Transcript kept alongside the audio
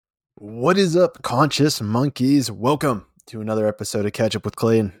What is up, conscious monkeys? Welcome to another episode of Catch Up with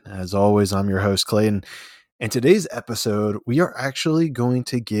Clayton. As always, I'm your host, Clayton. In today's episode, we are actually going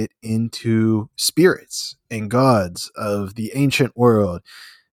to get into spirits and gods of the ancient world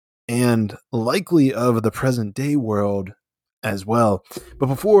and likely of the present day world as well. But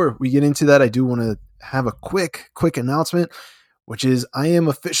before we get into that, I do want to have a quick announcement, which is I am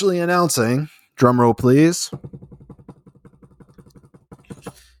officially announcing, drumroll please,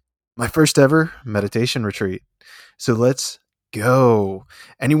 my first ever meditation retreat. So let's go.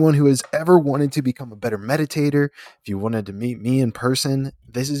 Anyone who has ever wanted to become a better meditator, if you wanted to meet me in person,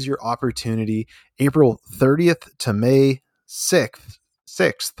 this is your opportunity. April 30th to May 6th,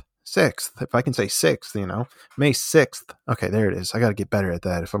 if I can say 6th, May 6th. Okay, there it is. I got to get better at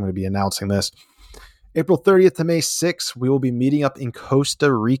that if I'm going to be announcing this. April 30th to May 6th, we will be meeting up in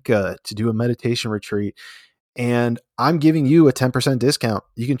Costa Rica to do a meditation retreat. And I'm giving you a 10% discount.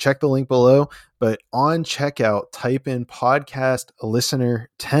 You can check the link below, but on checkout, type in podcast listener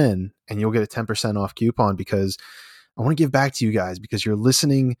 10 and you'll get a 10% off coupon because I want to give back to you guys because you're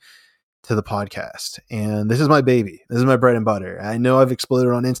listening to the podcast. And this is my baby. This is my bread and butter. I know I've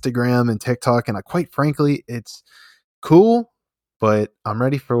exploded on Instagram and TikTok, and quite frankly, it's cool, but I'm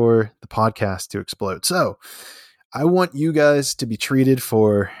ready for the podcast to explode. So I want you guys to be treated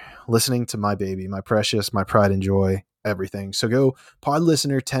for listening to my baby, my precious, my pride and joy, everything. So go pod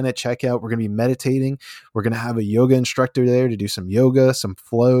listener 10 at checkout. We're going to be meditating. We're going to have a yoga instructor there to do some yoga, some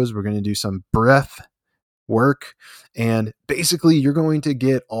flows. We're going to do some breath work. And basically you're going to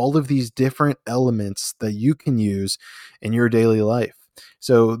get all of these different elements that you can use in your daily life.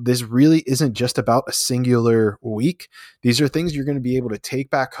 So this really isn't just about a singular week. These are things you're going to be able to take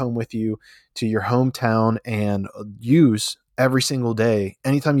back home with you to your hometown and use every single day.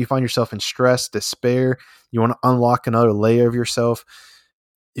 Anytime you find yourself in stress, despair, you want to unlock another layer of yourself,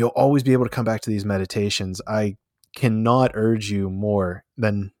 you'll always be able to come back to these meditations. I cannot urge you more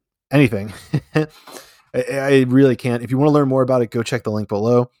than anything. I really can't. If you want to learn more about it, go check the link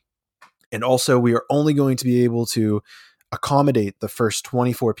below. And also, we are only going to be able to accommodate the first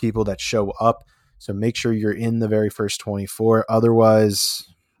 24 people that show up. So make sure you're in the very first 24. Otherwise,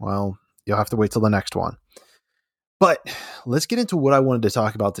 well, you'll have to wait till the next one. But let's get into what I wanted to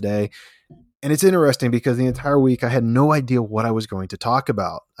talk about today. And it's interesting because the entire week I had no idea what I was going to talk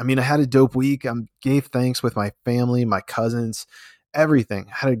about. I mean, I had a dope week. I gave thanks with my family, my cousins, everything.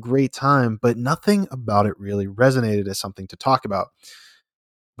 I had a great time, but nothing about it really resonated as something to talk about.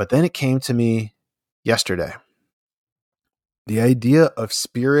 But then it came to me yesterday. The idea of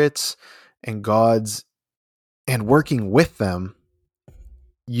spirits and gods and working with them,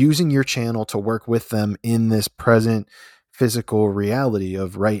 using your channel to work with them in this present physical reality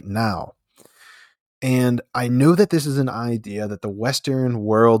of right now. And I know that this is an idea that the Western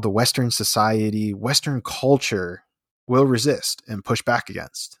world, the Western society, Western culture will resist and push back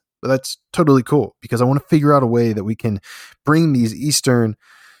against. But that's totally cool because I want to figure out a way that we can bring these Eastern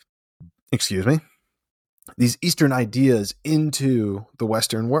ideas into the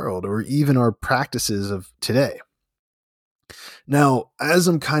Western world or even our practices of today. Now, as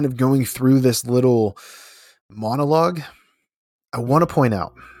I'm kind of going through this little monologue, I want to point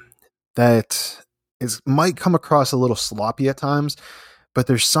out that it might come across a little sloppy at times, but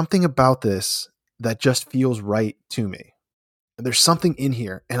there's something about this that just feels right to me. There's something in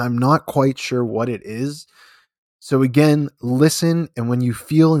here, and I'm not quite sure what it is. So again, listen, and when you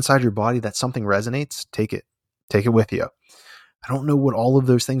feel inside your body that something resonates, take it with you. I don't know what all of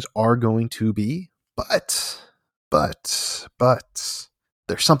those things are going to be, but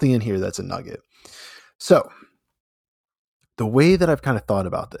there's something in here that's a nugget. So the way that I've kind of thought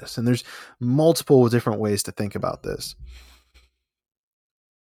about this, and there's multiple different ways to think about this,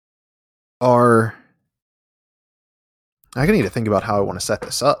 I'm going to need to think about how I want to set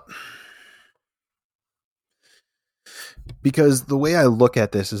this up. Because the way I look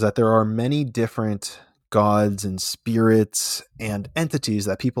at this is that there are many different gods and spirits and entities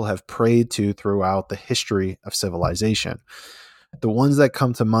that people have prayed to throughout the history of civilization. The ones that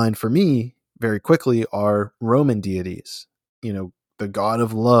come to mind for me very quickly are Roman deities. The god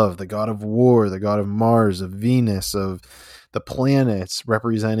of love, the god of war, the god of Mars, of Venus, of the planets,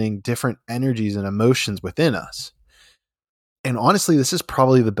 representing different energies and emotions within us. And honestly, this is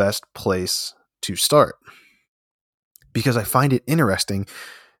probably the best place to start because I find it interesting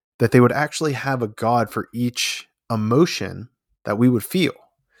that they would actually have a god for each emotion that we would feel.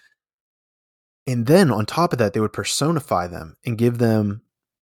 And then on top of that, they would personify them and give them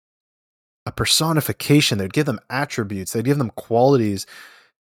a personification. They'd give them attributes. They'd give them qualities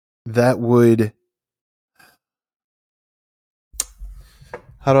that would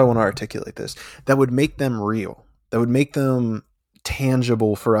how do I want to articulate this? That would make them real. That would make them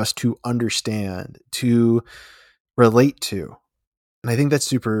tangible for us to understand, to relate to. And I think that's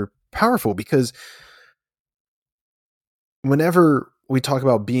super powerful because whenever we talk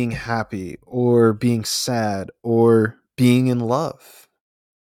about being happy or being sad or being in love,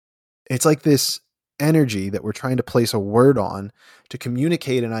 it's like this energy that we're trying to place a word on to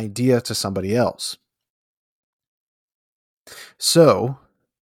communicate an idea to somebody else. So,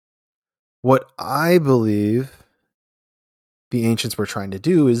 what I believe the ancients were trying to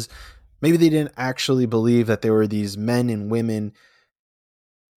do is maybe they didn't actually believe that there were these men and women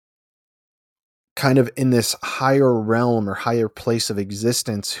kind of in this higher realm or higher place of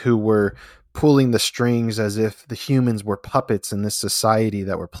existence who were pulling the strings as if the humans were puppets in this society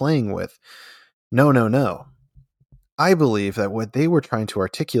that we're playing with. No, no, no. I believe that what they were trying to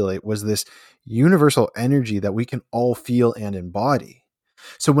articulate was this universal energy that we can all feel and embody.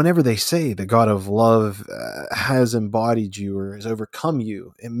 So whenever they say the God of love has embodied you or has overcome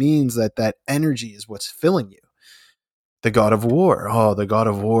you, it means that that energy is what's filling you. The God of war, oh, the God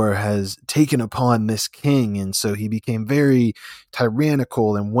of war has taken upon this king, and so he became very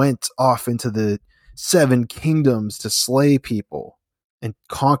tyrannical and went off into the seven kingdoms to slay people and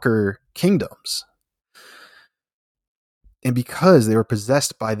conquer kingdoms. And because they were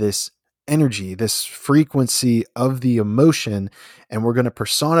possessed by this energy, this frequency of the emotion, and we're going to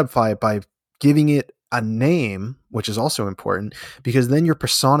personify it by giving it a name, which is also important because then you're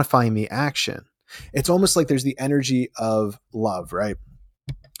personifying the action. It's almost like there's the energy of love, right?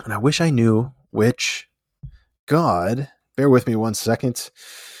 And I wish I knew which god, bear with me one second,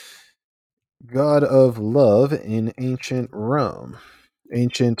 god of love in ancient Rome,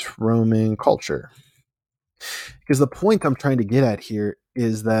 ancient Roman culture. Because the point I'm trying to get at here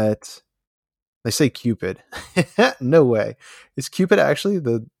is that they say Cupid. No way. Is Cupid actually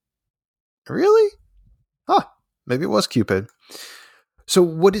the... Really? Huh. Maybe it was Cupid. So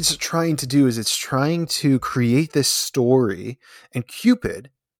what it's trying to do is it's trying to create this story, and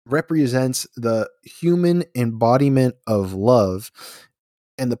Cupid represents the human embodiment of love.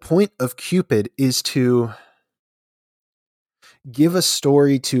 And the point of Cupid is to give a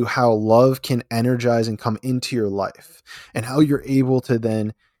story to how love can energize and come into your life and how you're able to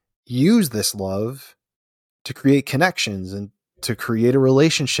then use this love to create connections and to create a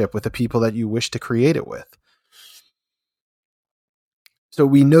relationship with the people that you wish to create it with. So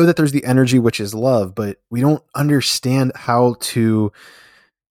we know that there's the energy, which is love, but we don't understand how to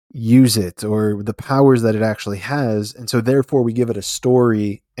use it or the powers that it actually has. And so therefore we give it a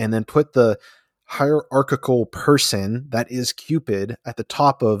story and then put the hierarchical person that is Cupid at the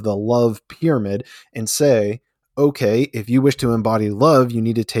top of the love pyramid and say, okay, if you wish to embody love, you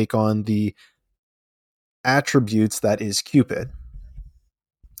need to take on the attributes that is Cupid.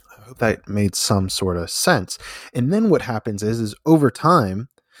 I hope that made some sort of sense. And then what happens is over time,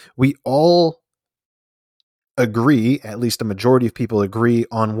 we all agree, at least a majority of people agree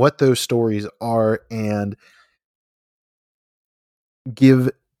on what those stories are and give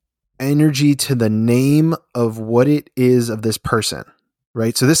energy to the name of what it is of this person,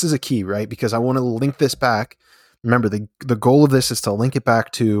 right? So this is a key, right? Because I want to link this back. Remember, the goal of this is to link it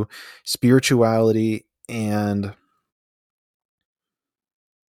back to spirituality, and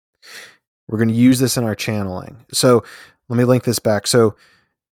we're going to use this in our channeling. So let me link this back. So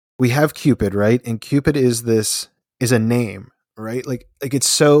we have Cupid, right? And Cupid is a name, right? Like it's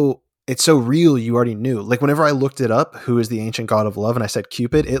so real. You already knew. Like whenever I looked it up, who is the ancient god of love, and I said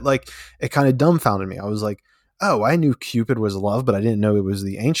Cupid, it kind of dumbfounded me. I was like, oh, I knew Cupid was love, but I didn't know it was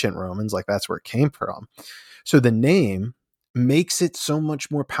the ancient Romans. Like that's where it came from. So the name makes it so much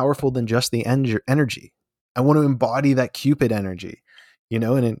more powerful than just the energy. I want to embody that Cupid energy,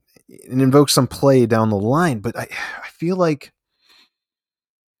 and it invokes some play down the line. But I feel like,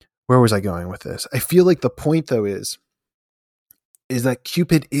 where was I going with this? I feel like the point though is that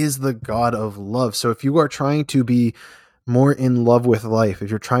Cupid is the god of love. So if you are trying to be more in love with life, if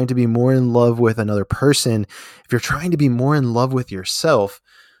you're trying to be more in love with another person, if you're trying to be more in love with yourself,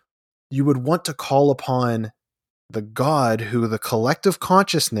 you would want to call upon the god who the collective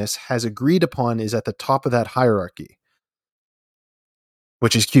consciousness has agreed upon is at the top of that hierarchy,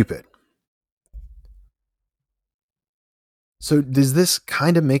 which is Cupid. So does this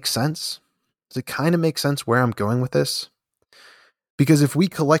kind of make sense? Does it kind of make sense where I'm going with this? Because if we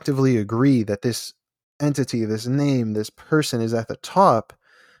collectively agree that this entity, this name, this person is at the top,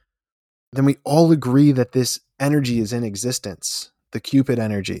 then we all agree that this energy is in existence. The Cupid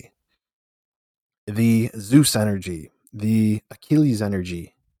energy, the Zeus energy, the Achilles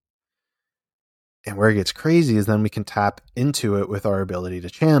energy. And where it gets crazy is then we can tap into it with our ability to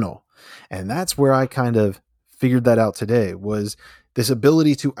channel. And that's where I kind of figured that out today, was this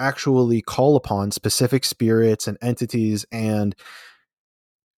ability to actually call upon specific spirits and entities and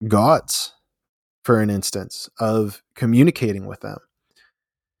gods, for an instance, of communicating with them.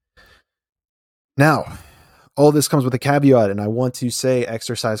 Now, all this comes with a caveat, and I want to say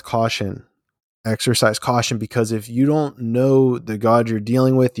exercise caution. Exercise caution, because if you don't know the god you're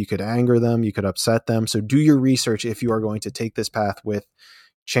dealing with, you could anger them, you could upset them. So do your research if you are going to take this path with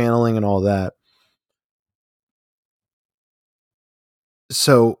channeling and all that.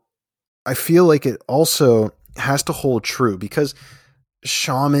 So I feel like it also has to hold true, because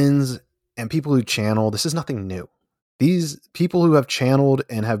shamans and people who channel, this is nothing new. These people who have channeled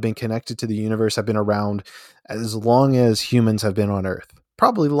and have been connected to the universe have been around as long as humans have been on Earth,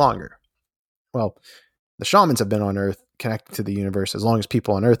 probably longer. Well, the shamans have been on Earth connected to the universe as long as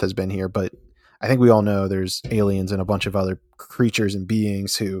people on Earth has been here, but I think we all know there's aliens and a bunch of other creatures and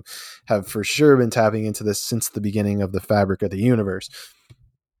beings who have for sure been tapping into this since the beginning of the fabric of the universe.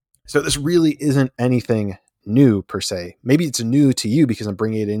 So this really isn't anything new per se. Maybe it's new to you because I'm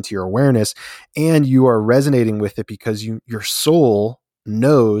bringing it into your awareness and you are resonating with it because your soul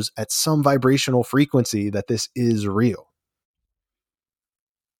knows at some vibrational frequency that this is real.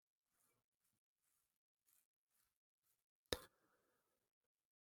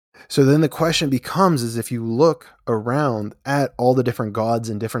 So then the question becomes, is if you look around at all the different gods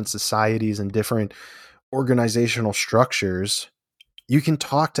and different societies and different organizational structures, you can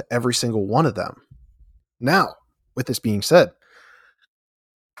talk to every single one of them. Now, with this being said,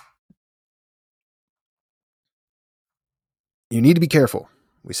 you need to be careful.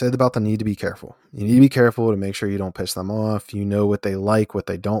 We said about the need to be careful. You need to be careful to make sure you don't piss them off. You know what they like, what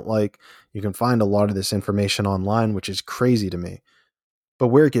they don't like. You can find a lot of this information online, which is crazy to me. But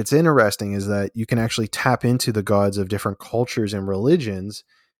where it gets interesting is that you can actually tap into the gods of different cultures and religions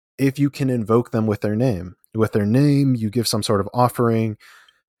if you can invoke them with their name. With their name, you give some sort of offering.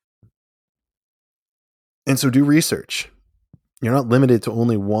 And so do research. You're not limited to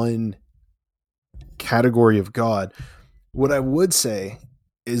only one category of God. What I would say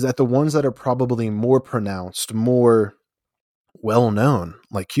is that the ones that are probably more pronounced, more well known,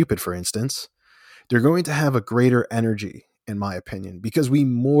 like Cupid, for instance, they're going to have a greater energy, in my opinion, because we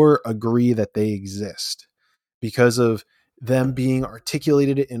more agree that they exist because of them being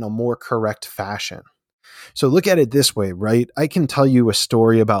articulated in a more correct fashion. So look at it this way, right? I can tell you a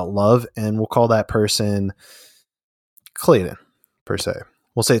story about love, and we'll call that person Clayton, per se.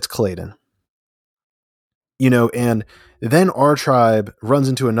 We'll say it's Clayton. And then our tribe runs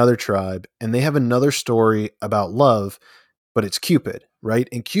into another tribe, and they have another story about love, but it's Cupid, right?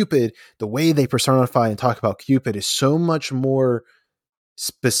 And Cupid, the way they personify and talk about Cupid is so much more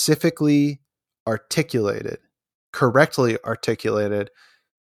specifically articulated, correctly articulated,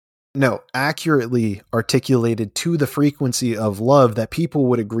 no, accurately articulated to the frequency of love, that people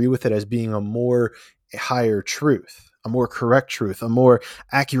would agree with it as being a more higher truth, a more correct truth, a more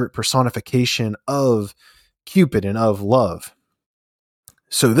accurate personification of Cupid and of love.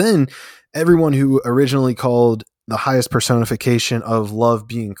 So then everyone who originally called the highest personification of love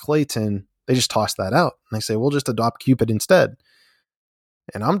being Clayton, they just toss that out and they say, we'll just adopt Cupid instead.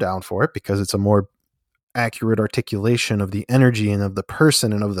 And I'm down for it because it's a more accurate articulation of the energy and of the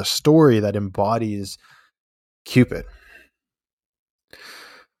person and of the story that embodies Cupid.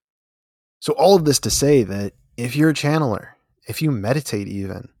 So all of this to say that if you're a channeler, if you meditate,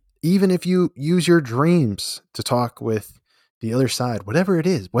 even if you use your dreams to talk with the other side, whatever it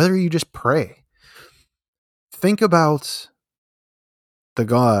is, whether you just pray, think about the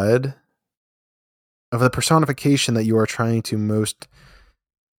God of the personification that you are trying to most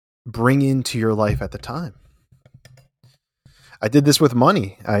bring into your life at the time. I did this with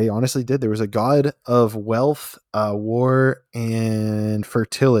money. I honestly did. There was a god of wealth, war, and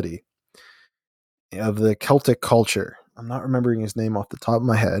fertility of the Celtic culture. I'm not remembering his name off the top of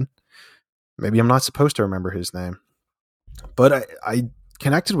my head. Maybe I'm not supposed to remember his name. But I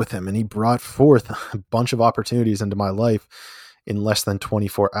connected with him, and he brought forth a bunch of opportunities into my life in less than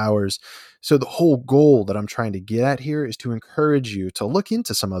 24 hours. So the whole goal that I'm trying to get at here is to encourage you to look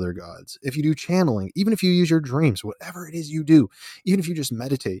into some other gods. If you do channeling, even if you use your dreams, whatever it is you do, even if you just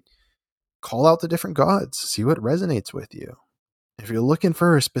meditate, call out the different gods, see what resonates with you. If you're looking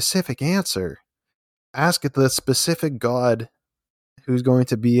for a specific answer, ask the specific god who's going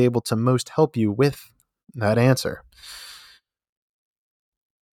to be able to most help you with that answer.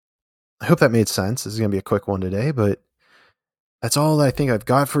 I hope that made sense. This is going to be a quick one today, but That's all I think I've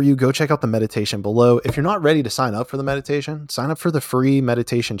got for you. Go check out the meditation below. If you're not ready to sign up for the meditation, sign up for the free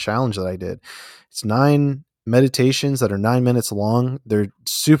meditation challenge that I did. It's 9 meditations that are 9 minutes long. They're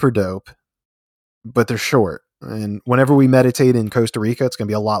super dope, but they're short. And whenever we meditate in Costa Rica, it's going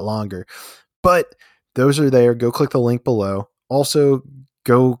to be a lot longer. But those are there. Go click the link below. Also,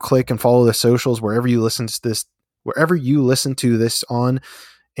 go click and follow the socials wherever you listen to this on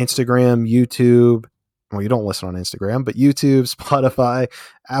Instagram, YouTube. Well, you don't listen on Instagram, but YouTube, Spotify,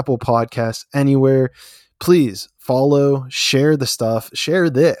 Apple Podcasts, anywhere. Please follow, share the stuff, share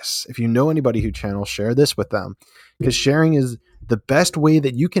this. If you know anybody who channels, share this with them, because sharing is the best way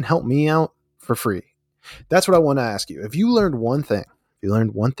that you can help me out for free. That's what I want to ask you. If you learned one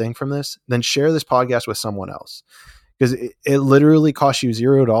thing from this, then share this podcast with someone else, because it literally costs you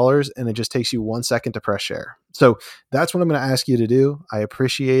 $0 and it just takes you 1 second to press share. So that's what I'm going to ask you to do. I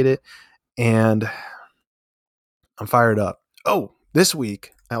appreciate it. And I'm fired up. Oh, this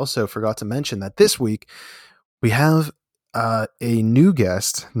week, I also forgot to mention that this week we have a new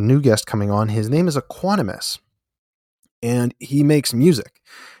guest coming on. His name is Equanimous, and he makes music.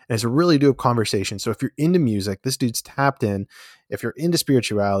 And it's a really dope conversation. So if you're into music, this dude's tapped in. If you're into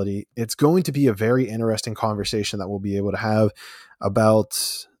spirituality, it's going to be a very interesting conversation that we'll be able to have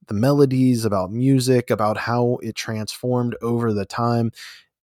about the melodies, about music, about how it transformed over the time.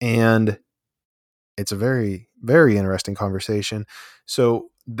 And it's a very, very interesting conversation. So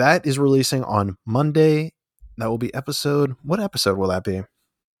that is releasing on Monday. That will be what episode will that be?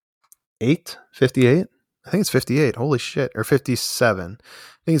 58? I think it's 58. Holy shit. Or 57.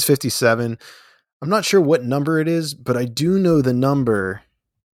 I think it's 57. I'm not sure what number it is, but I do know the number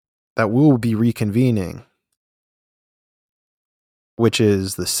that we'll be reconvening, which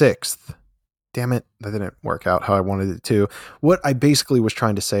is the 6th. Damn it. That didn't work out how I wanted it to. What I basically was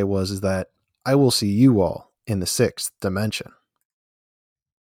trying to say is that I will see you all in the 6th dimension.